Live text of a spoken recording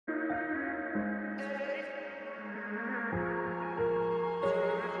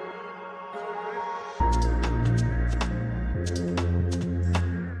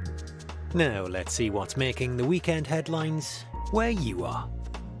Now let's see what's making the weekend headlines where you are.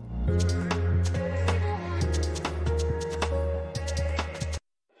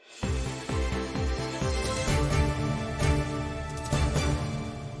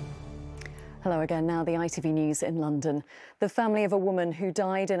 Hello again, now the ITV News in London. The family of a woman who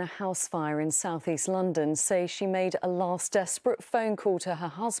died in a house fire in south-east London say she made a last desperate phone call to her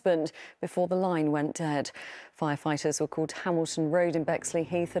husband before the line went dead. Firefighters were called to Hamilton Road in Bexley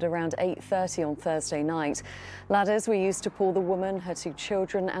Heath at around 8:30 on Thursday night. Ladders were used to pull the woman, her 2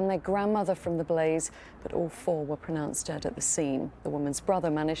 children and their grandmother from the blaze, but all 4 were pronounced dead at the scene. The woman's brother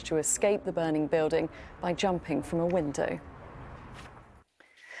managed to escape the burning building by jumping from a window.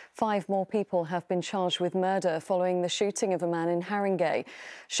 5 more people have been charged with murder following the shooting of a man in Haringey.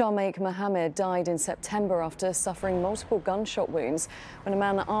 Sharmaik Mohammed died in September after suffering multiple gunshot wounds when a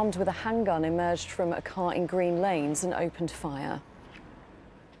man armed with a handgun emerged from a car in Green Lanes and opened fire.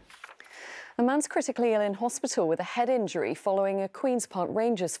 A man's critically ill in hospital with a head injury following a Queen's Park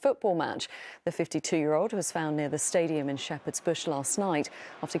Rangers football match. The 52-year-old was found near the stadium in Shepherd's Bush last night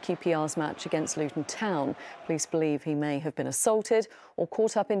after QPR's match against Luton Town. Police believe he may have been assaulted or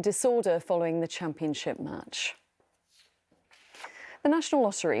caught up in disorder following the championship match. The National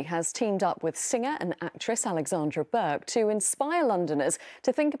Lottery has teamed up with singer and actress Alexandra Burke to inspire Londoners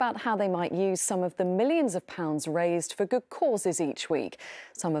to think about how they might use some of the millions of pounds raised for good causes each week.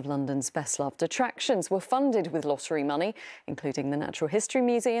 Some of London's best-loved attractions were funded with lottery money, including the Natural History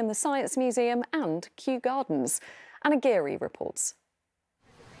Museum, the Science Museum and Kew Gardens. Anna Geary reports.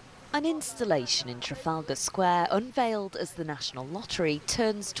 An installation in Trafalgar Square unveiled as the National Lottery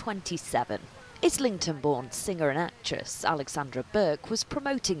turns 27. Islington-born singer and actress Alexandra Burke was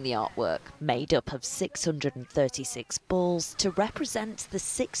promoting the artwork, made up of 636 balls to represent the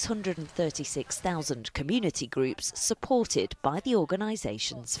 636,000 community groups supported by the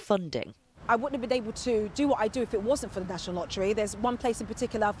organisation's funding. I wouldn't have been able to do what I do if it wasn't for the National Lottery. There's one place in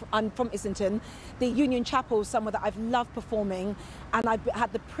particular, I'm from Islington, the Union Chapel, somewhere that I've loved performing, and I've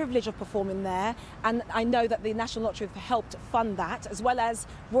had the privilege of performing there, and I know that the National Lottery have helped fund that, as well as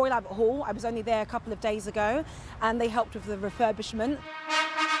Royal Albert Hall. I was only there a couple of days ago, and they helped with the refurbishment.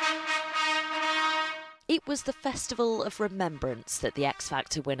 It was the Festival of Remembrance that the X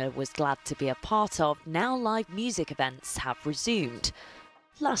Factor winner was glad to be a part of. Now live music events have resumed.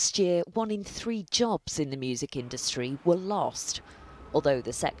 Last year, 1 in 3 jobs in the music industry were lost. Although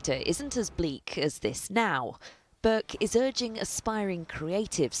the sector isn't as bleak as this now, Burke is urging aspiring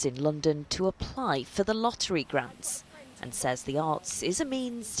creatives in London to apply for the lottery grants and says the arts is a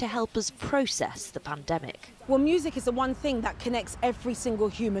means to help us process the pandemic. Well, music is the one thing that connects every single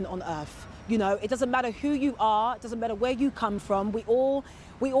human on earth. You know, it doesn't matter who you are, it doesn't matter where you come from, we all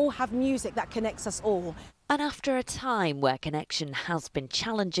have music that connects us all. And after a time where connection has been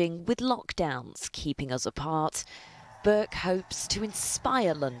challenging with lockdowns keeping us apart, Burke hopes to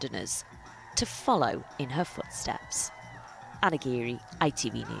inspire Londoners to follow in her footsteps. Anna Geary,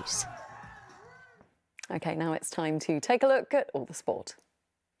 ITV News. OK, now it's time to take a look at all the sport.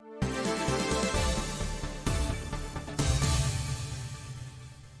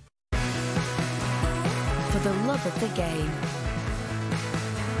 For the love of the game.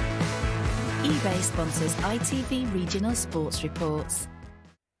 eBay sponsors ITV Regional Sports Reports.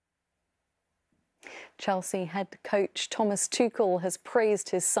 Chelsea head coach Thomas Tuchel has praised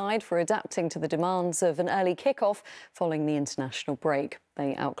his side for adapting to the demands of an early kick-off following the international break.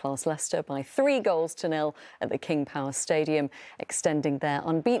 They outclassed Leicester by 3-0 at the King Power Stadium, extending their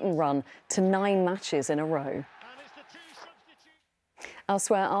unbeaten run to 9 matches in a row.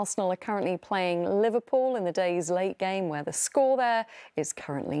 Elsewhere, Arsenal are currently playing Liverpool in the day's late game, where the score there is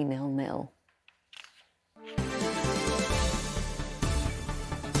currently 0-0.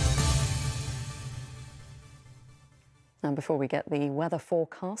 And before we get the weather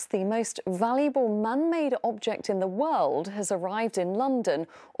forecast, the most valuable man-made object in the world has arrived in London,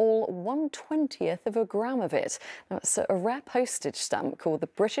 all 1/20th of a gram of it. Now, it's a rare postage stamp called the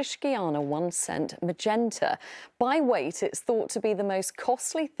British Guiana 1 cent magenta. By weight, it's thought to be the most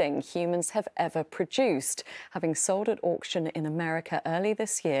costly thing humans have ever produced, having sold at auction in America early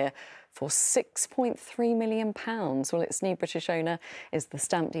this year for £6.3 million. Well, its new British owner is the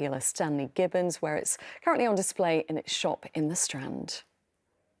stamp dealer Stanley Gibbons, where it's currently on display in its shop in the Strand.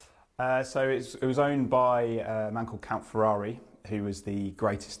 So it was owned by a man called Count Ferrari, who was the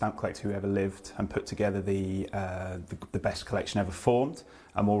greatest stamp collector who ever lived and put together the best collection ever formed.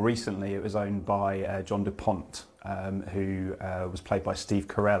 And more recently, it was owned by John DuPont, who was played by Steve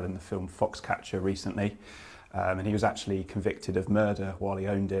Carell in the film Foxcatcher recently. And he was actually convicted of murder while he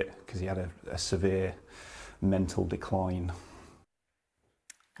owned it because he had a severe mental decline.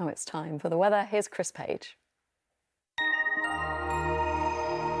 Now it's time for the weather. Here's Chris Page.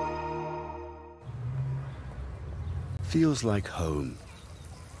 Feels like home,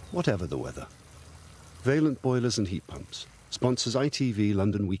 whatever the weather. Valent Boilers and Heat Pumps sponsors ITV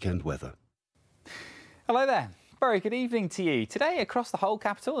London Weekend Weather. Hello there. Very good evening to you. Today, across the whole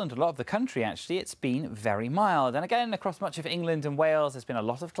capital and a lot of the country, actually, it's been very mild. And again, across much of England and Wales, there's been a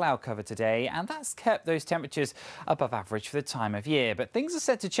lot of cloud cover today, and that's kept those temperatures above average for the time of year. But things are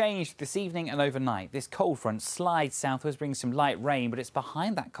set to change this evening and overnight. This cold front slides southwards, bringing some light rain, but it's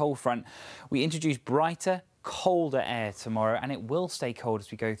behind that cold front we introduce brighter, colder air tomorrow, and it will stay cold as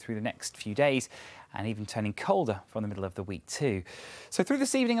we go through the next few days, and even turning colder from the middle of the week too. So through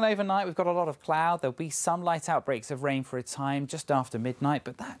this evening and overnight, we've got a lot of cloud. There'll be some light outbreaks of rain for a time just after midnight,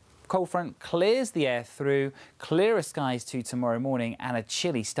 but that cold front clears the air through, clearer skies too tomorrow morning, and a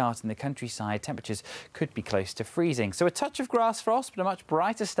chilly start in the countryside. Temperatures could be close to freezing. So a touch of grass frost, but a much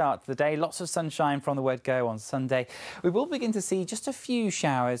brighter start to the day. Lots of sunshine from the word go on Sunday. We will begin to see just a few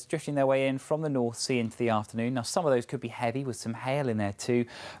showers drifting their way in from the North Sea into the afternoon. Now, some of those could be heavy with some hail in there too.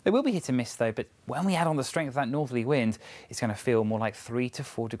 They will be hit and miss though, but when we add on the strength of that northerly wind, it's going to feel more like 3 to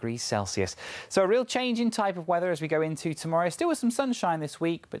 4 degrees Celsius. So a real change in type of weather as we go into tomorrow. Still with some sunshine this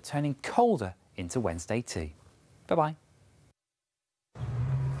week, but turning colder into Wednesday too. Bye-bye.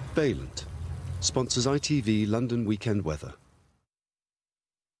 Valent sponsors ITV London Weekend Weather.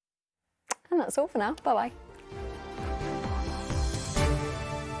 And that's all for now. Bye-bye.